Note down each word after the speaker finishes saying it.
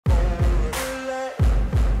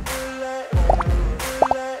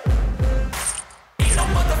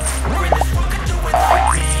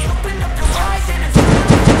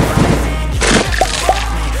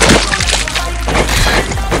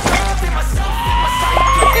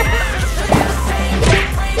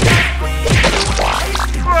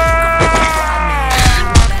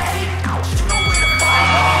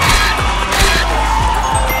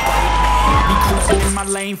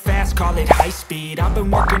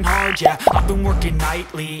working hard, yeah, I've been working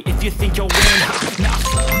nightly. If you think you'll win, nah,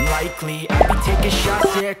 unlikely. I be taking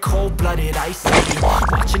shots, yeah, cold-blooded, icy.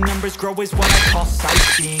 Watching numbers grow is what I call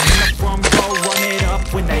sightseeing. In the front row, run it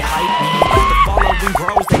up when they hype me. The following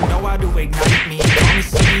grows, they know how to ignite me. Call me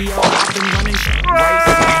CEO, I've been running shit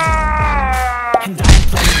racing. And I ain't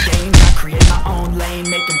playing games, I create my own lane,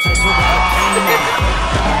 making plays without pain.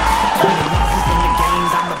 Turning losses into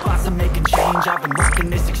gains, I'm the boss, I'm making change. I've been rocking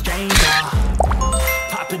this exchange,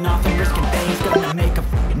 popping off and risking things, gonna make a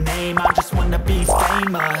f***ing name. I just wanna be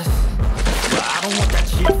famous, but I don't want that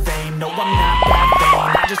cheap fame. No, I'm not that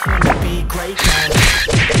vain, I just wanna be greatness.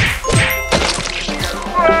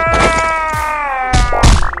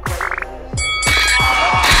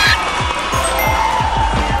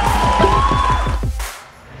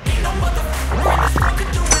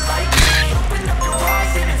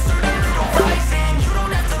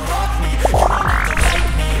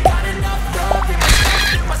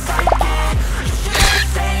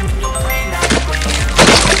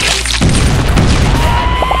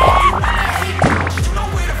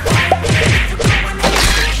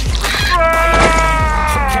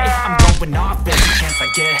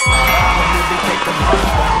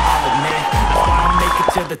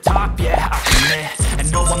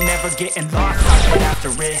 Getting lost, I get after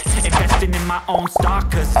it. Investing in my own stock,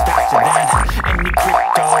 cause it's faster than any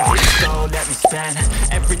crypto. So let me spend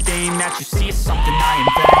everything that you see is something I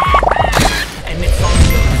invent. And it's on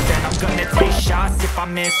me, then I'm gonna take shots. If I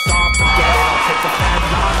miss off, forget it, I'll take a bad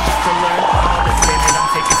loss just to learn all that's in it. I'm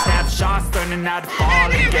taking snapshots, learning how to fall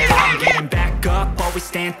and get it. I'm getting back up, always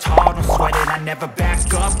stand tall, don't sweat it. I never back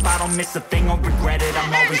up, I don't miss a thing or regret it. I'm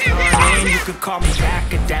always learning, you could call me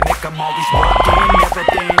academic. I'm always working, never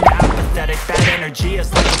been apathetic. That energy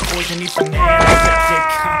is like a poison, needs some antiseptic.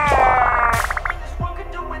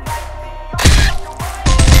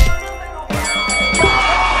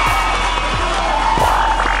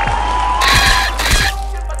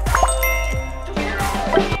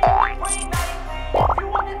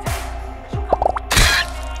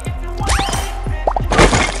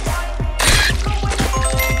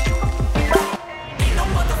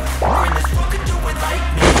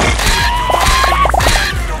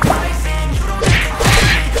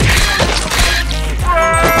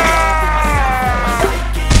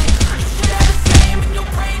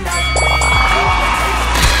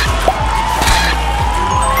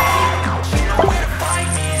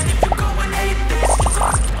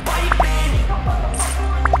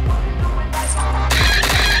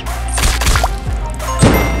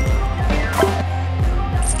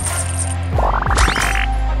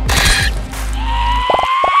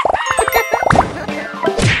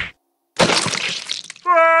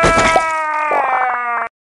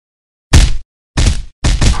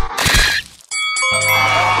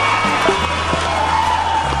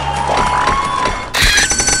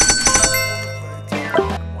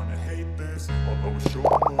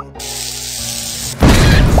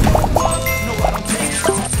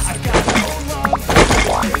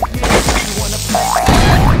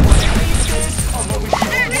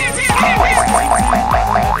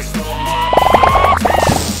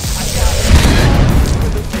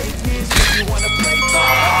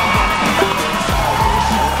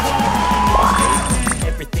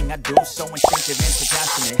 So instinctive and so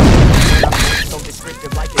passionate. I'm so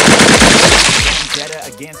descriptive like it's vendetta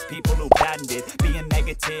against people who patented being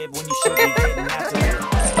negative when you should be getting after it.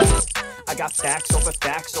 I got facts over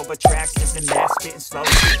tracks, listen that, spitting slow,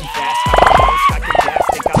 spitting fast. I can gas,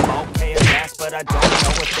 think I'm okay at last, but I don't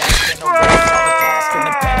know if that's been erased. All the past and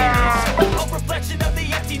the pettiness, a reflection of the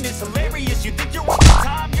emptiness. Hilarious, you think you're worth your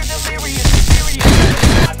time, you're delirious. You're serious,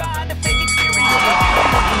 hide behind the fake exterior.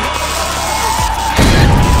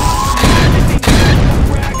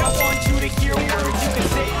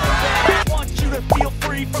 Feel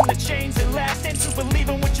free from the chains at last, and to believe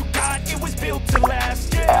in what you got, it was built to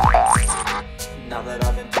last, yeah. Now that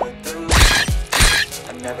I've been put through,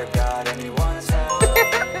 I never got anyone's help. I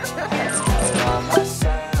had to do it all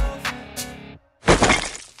myself.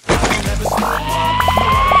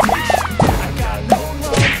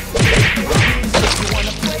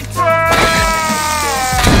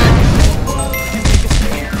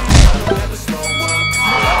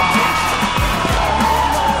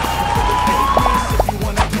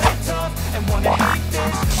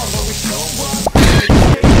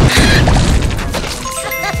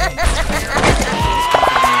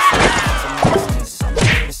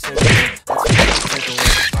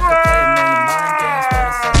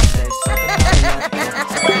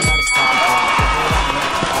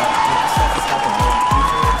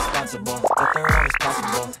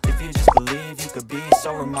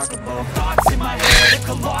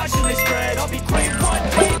 collage and they spread. I'll be great one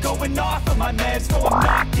day, going off of my meds. No, I'm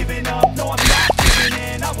not